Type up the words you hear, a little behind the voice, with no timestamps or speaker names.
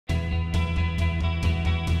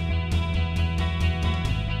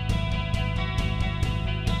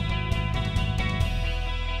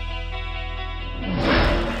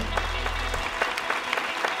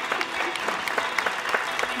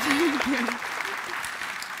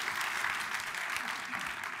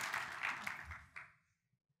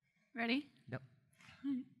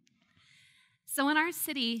So in our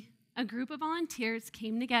city, a group of volunteers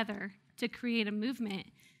came together to create a movement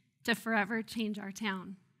to forever change our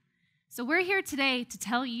town. So we're here today to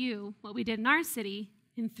tell you what we did in our city,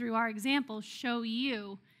 and through our example, show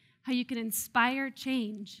you how you can inspire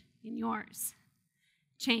change in yours.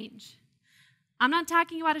 Change. I'm not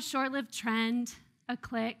talking about a short-lived trend, a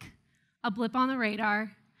click, a blip on the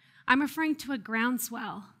radar. I'm referring to a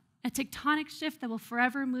groundswell, a tectonic shift that will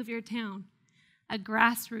forever move your town, a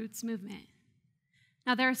grassroots movement.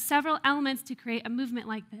 Now, there are several elements to create a movement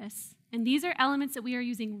like this, and these are elements that we are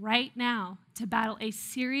using right now to battle a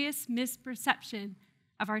serious misperception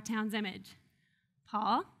of our town's image.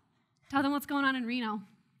 Paul, tell them what's going on in Reno.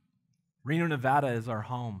 Reno, Nevada is our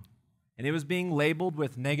home, and it was being labeled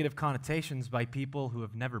with negative connotations by people who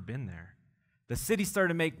have never been there. The city started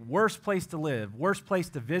to make worst place to live, worst place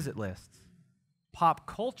to visit lists. Pop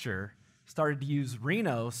culture started to use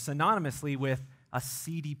Reno synonymously with a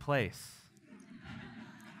seedy place.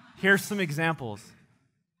 Here's some examples.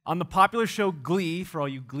 On the popular show Glee, for all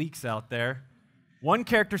you Gleeks out there, one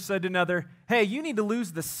character said to another, "Hey, you need to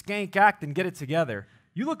lose the skank act and get it together.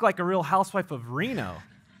 You look like a real housewife of Reno."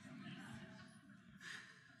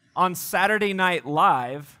 On Saturday Night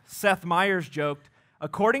Live, Seth Meyers joked,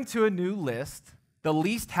 "According to a new list, the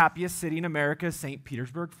least happiest city in America is St.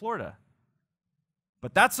 Petersburg, Florida."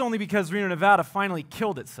 But that's only because Reno, Nevada finally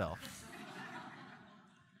killed itself.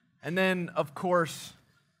 And then, of course,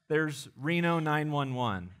 there's Reno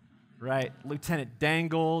 911, right? Lieutenant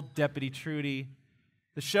Dangle, Deputy Trudy.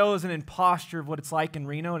 The show is an imposture of what it's like in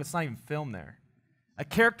Reno, and it's not even filmed there. A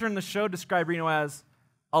character in the show described Reno as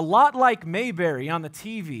a lot like Mayberry on the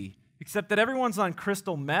TV, except that everyone's on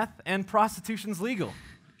crystal meth and prostitution's legal.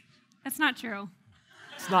 That's not true.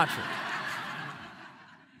 It's not true.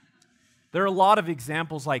 There are a lot of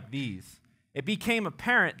examples like these. It became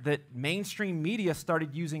apparent that mainstream media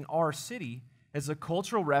started using our city as a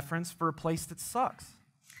cultural reference for a place that sucks.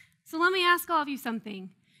 So let me ask all of you something.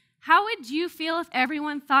 How would you feel if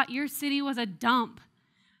everyone thought your city was a dump?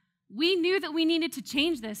 We knew that we needed to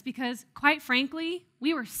change this because, quite frankly,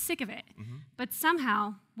 we were sick of it. But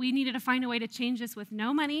somehow, we needed to find a way to change this with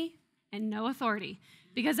no money and no authority.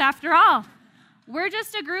 Because after all, we're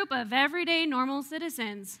just a group of everyday normal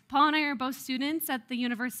citizens. Paul and I are both students at the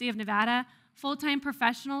University of Nevada, full-time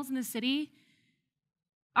professionals in the city.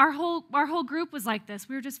 Our whole group was like this.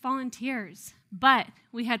 We were just volunteers, but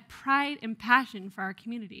we had pride and passion for our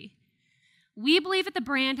community. We believe that the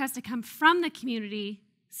brand has to come from the community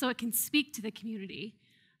so it can speak to the community,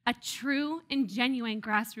 a true and genuine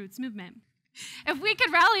grassroots movement. If we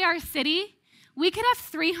could rally our city, we could have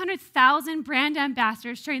 300,000 brand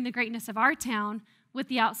ambassadors sharing the greatness of our town with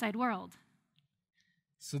the outside world.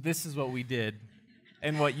 So this is what we did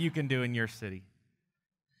and what you can do in your city.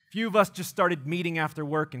 Few of us just started meeting after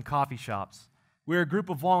work in coffee shops. We're a group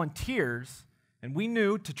of volunteers, and we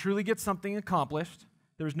knew to truly get something accomplished,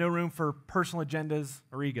 there was no room for personal agendas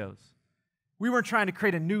or egos. We weren't trying to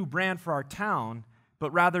create a new brand for our town,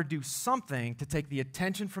 but rather do something to take the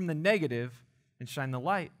attention from the negative and shine the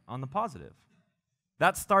light on the positive.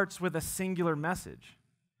 That starts with a singular message.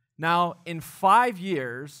 Now, in 5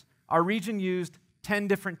 years, our region used 10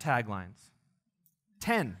 different taglines.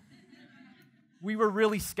 10. We were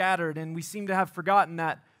really scattered, and we seem to have forgotten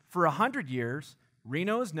that for 100 years,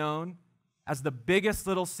 Reno is known as the biggest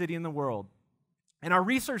little city in the world. And our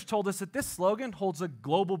research told us that this slogan holds a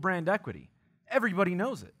global brand equity. Everybody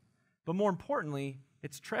knows it. But more importantly,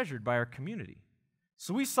 it's treasured by our community.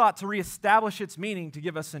 So we sought to reestablish its meaning to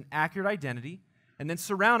give us an accurate identity and then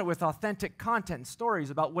surround it with authentic content and stories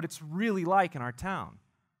about what it's really like in our town.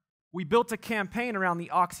 We built a campaign around the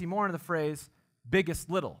oxymoron of the phrase, biggest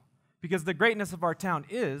little, because the greatness of our town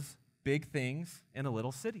is big things in a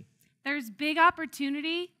little city. There's big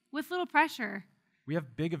opportunity with little pressure. We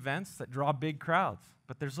have big events that draw big crowds,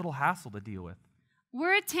 but there's little hassle to deal with.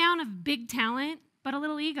 We're a town of big talent, but a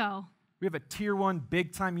little ego. We have a Tier 1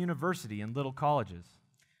 big-time university and little colleges.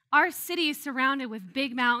 Our city is surrounded with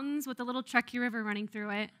big mountains with a little Truckee River running through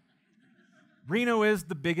it. Reno is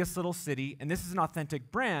the biggest little city, and this is an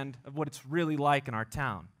authentic brand of what it's really like in our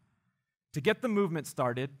town. To get the movement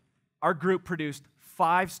started, our group produced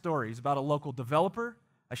 5 stories about a local developer,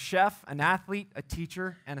 a chef, an athlete, a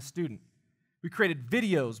teacher, and a student. We created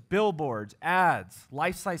videos, billboards, ads,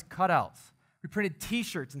 life-size cutouts. We printed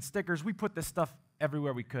T-shirts and stickers. We put this stuff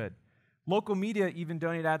everywhere we could. Local media even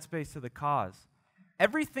donated ad space to the cause.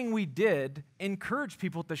 Everything we did encouraged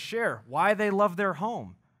people to share why they love their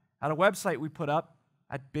home at a website we put up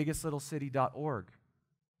at biggestlittlecity.org.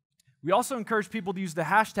 We also encourage people to use the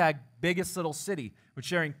hashtag #BiggestLittleCity when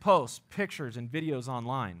sharing posts, pictures, and videos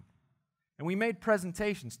online. And we made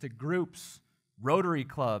presentations to groups, Rotary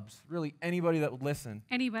clubs, really anybody that would listen.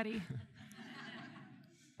 Anybody.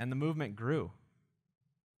 And the movement grew.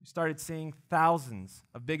 We started seeing thousands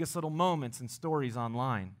of biggest little moments and stories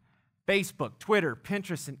online. Facebook, Twitter,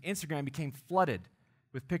 Pinterest, and Instagram became flooded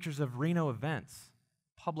with pictures of Reno events,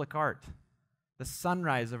 public art, the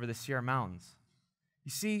sunrise over the Sierra Mountains. You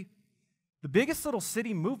see, the biggest little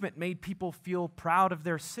city movement made people feel proud of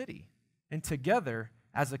their city. And together,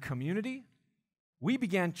 as a community, we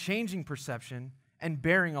began changing perception and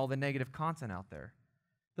bearing all the negative content out there.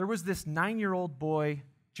 There was this 9-year-old boy,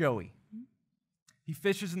 Joey. He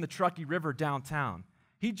fishes in the Truckee River downtown.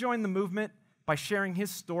 He joined the movement by sharing his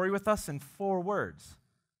story with us in 4 words: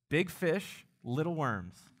 big fish, little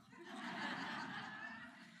worms.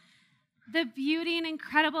 The beauty and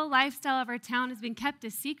incredible lifestyle of our town has been kept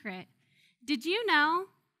a secret. Did you know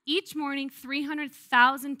each morning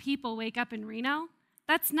 300,000 people wake up in Reno?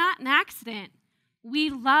 That's not an accident. We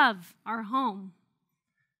love our home.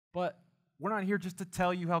 But we're not here just to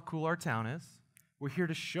tell you how cool our town is. We're here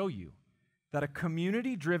to show you that a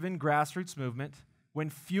community-driven grassroots movement, when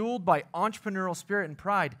fueled by entrepreneurial spirit and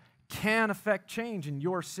pride, can affect change in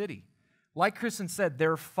your city. Like Kristin said,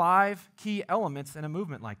 there are 5 key elements in a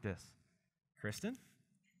movement like this. Kristin?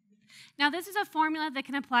 Now, this is a formula that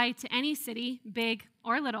can apply to any city, big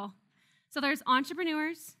or little. So there's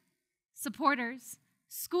entrepreneurs, supporters,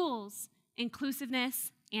 schools,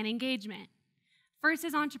 inclusiveness, and engagement. First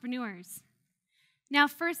is entrepreneurs. Now,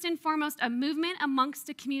 first and foremost, a movement amongst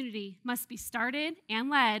a community must be started and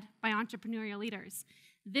led by entrepreneurial leaders.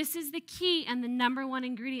 This is the key and the number 1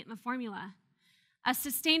 ingredient in the formula. A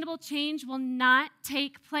sustainable change will not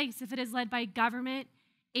take place if it is led by government,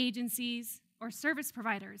 agencies, or service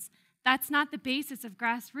providers. That's not the basis of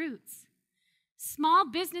grassroots. Small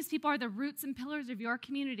business people are the roots and pillars of your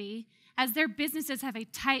community, as their businesses have a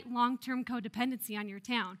tight long-term codependency on your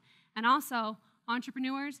town. And also,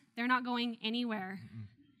 entrepreneurs, they're not going anywhere.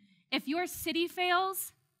 If your city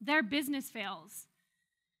fails, their business fails.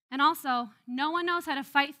 And also, no one knows how to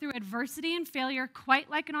fight through adversity and failure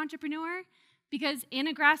quite like an entrepreneur, because in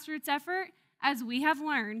a grassroots effort, as we have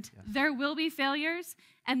learned, there will be failures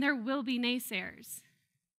and there will be naysayers.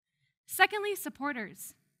 Secondly,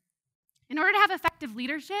 supporters. In order to have effective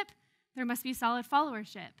leadership, there must be solid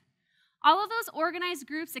followership. All of those organized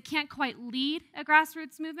groups that can't quite lead a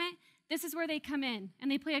grassroots movement, this is where they come in,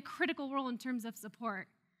 and they play a critical role in terms of support.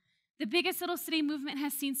 The biggest little city movement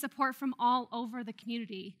has seen support from all over the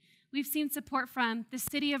community. We've seen support from the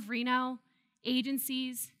city of Reno,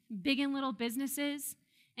 agencies, big and little businesses,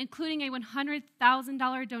 including a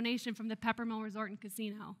 $100,000 donation from the Peppermill Resort and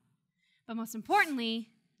Casino. But most importantly,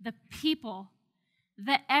 the people.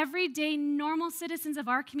 The everyday normal citizens of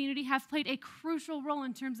our community have played a crucial role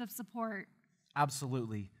in terms of support.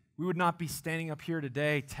 Absolutely. We would not be standing up here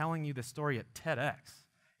today telling you the story at TEDx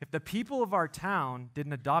if the people of our town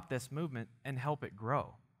didn't adopt this movement and help it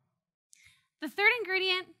grow. The third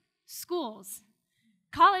ingredient, schools.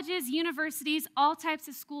 Colleges, universities, all types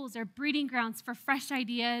of schools are breeding grounds for fresh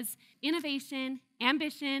ideas, innovation,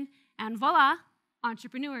 ambition, and voila,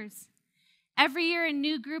 entrepreneurs. Every year, a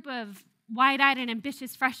new group of wide-eyed and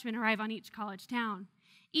ambitious freshmen arrive on each college town.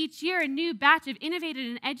 Each year, a new batch of innovative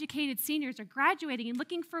and educated seniors are graduating and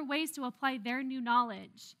looking for ways to apply their new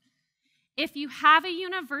knowledge. If you have a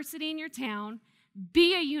university in your town,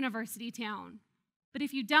 be a university town. But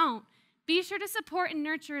if you don't, be sure to support and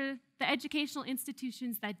nurture the educational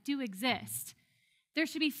institutions that do exist. There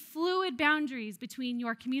should be fluid boundaries between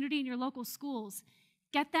your community and your local schools.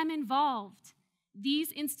 Get them involved.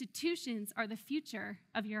 These institutions are the future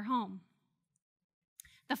of your home.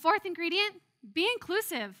 The fourth ingredient, be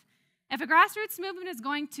inclusive. If a grassroots movement is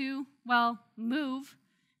going to, move,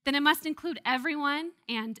 then it must include everyone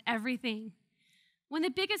and everything. When the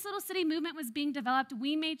biggest little city movement was being developed,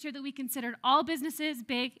 we made sure that we considered all businesses,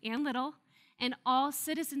 big and little, and all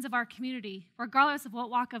citizens of our community, regardless of what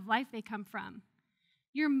walk of life they come from.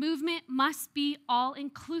 Your movement must be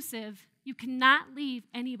all-inclusive. You cannot leave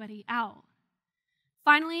anybody out.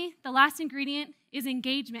 Finally, the last ingredient is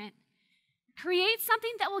engagement. Create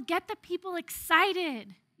something that will get the people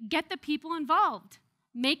excited, get the people involved.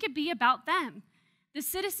 Make it be about them. The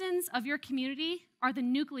citizens of your community are the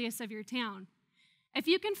nucleus of your town. If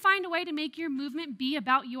you can find a way to make your movement be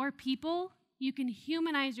about your people, you can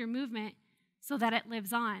humanize your movement so that it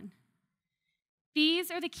lives on.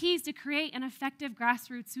 These are the keys to create an effective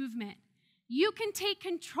grassroots movement. You can take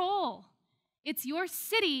control. It's your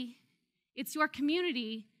city. It's your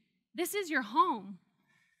community. This is your home.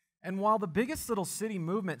 And while the biggest little city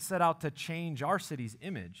movement set out to change our city's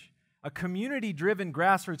image, a community-driven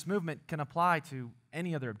grassroots movement can apply to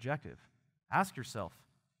any other objective. Ask yourself,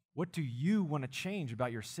 What do you want to change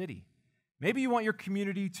about your city? Maybe you want your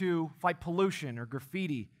community to fight pollution or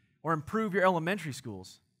graffiti or improve your elementary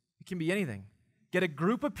schools. It can be anything. Get a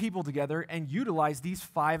group of people together and utilize these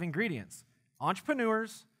 5 ingredients: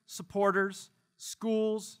 entrepreneurs, supporters,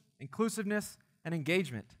 schools, inclusiveness, and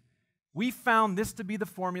engagement. We found this to be the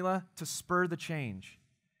formula to spur the change.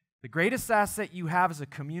 The greatest asset you have as a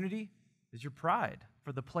community is your pride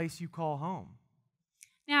for the place you call home.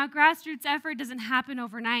 Now, grassroots effort doesn't happen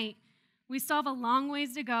overnight. We still have a long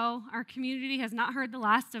ways to go. Our community has not heard the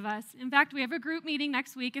last of us. In fact, we have a group meeting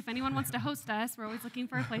next week if anyone wants to host us. We're always looking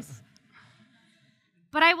for a place.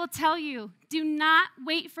 But I will tell you, do not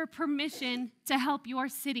wait for permission to help your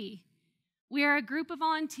city. We are a group of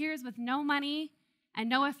volunteers with no money and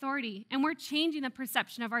no authority, and we're changing the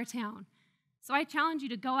perception of our town. So I challenge you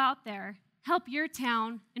to go out there, help your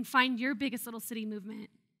town, and find your biggest little city movement.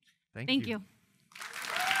 Thank you.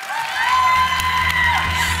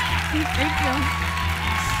 Thank you.